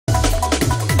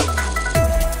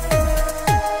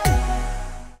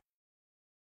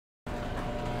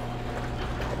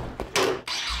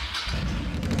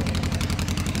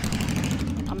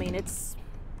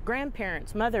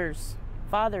grandparents, mothers,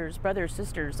 fathers, brothers,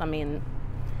 sisters. I mean,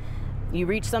 you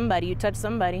reach somebody, you touch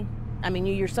somebody. I mean,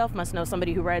 you yourself must know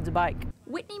somebody who rides a bike.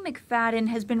 Whitney McFadden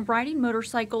has been riding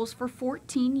motorcycles for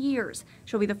 14 years.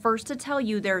 She'll be the first to tell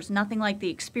you there's nothing like the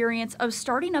experience of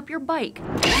starting up your bike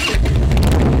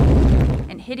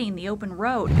and hitting the open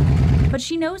road. But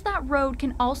she knows that road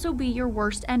can also be your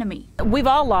worst enemy. We've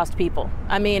all lost people.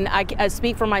 I mean, I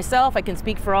speak for myself. I can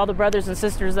speak for all the brothers and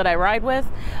sisters that I ride with.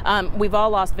 We've all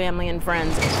lost family and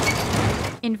friends.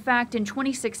 In fact, in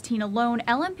 2016 alone,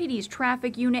 LMPD's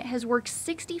traffic unit has worked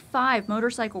 65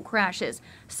 motorcycle crashes,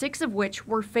 6 of which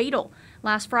were fatal.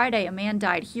 Last Friday, a man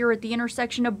died here at the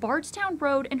intersection of Bardstown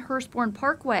Road and Hurstbourne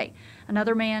Parkway.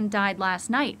 Another man died last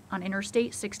night on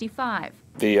Interstate 65.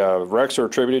 The wrecks are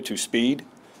attributed to speed,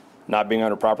 not being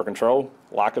under proper control,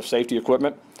 lack of safety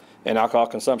equipment, and alcohol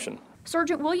consumption.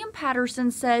 Sergeant William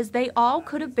Patterson says they all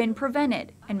could have been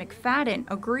prevented, and McFadden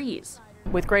agrees.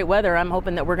 With great weather, I'm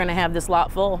hoping that we're going to have this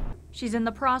lot full. She's in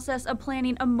the process of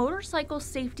planning a motorcycle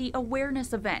safety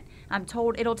awareness event. I'm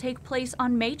told it'll take place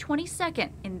on May 22nd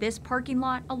in this parking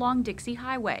lot along Dixie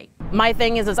Highway. My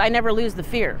thing is I never lose the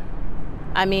fear.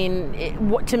 I mean,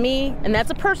 to me, and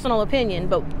that's a personal opinion,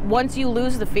 but once you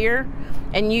lose the fear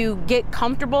and you get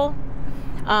comfortable,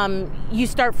 you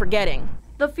start forgetting.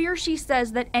 The fear, she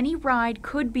says, that any ride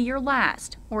could be your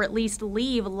last, or at least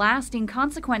leave lasting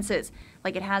consequences,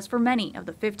 like it has for many of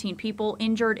the 15 people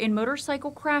injured in motorcycle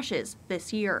crashes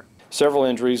this year. Several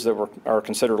injuries that are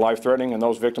considered life-threatening, and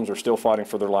those victims are still fighting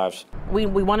for their lives. We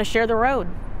want to share the road,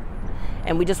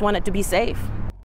 and we just want it to be safe.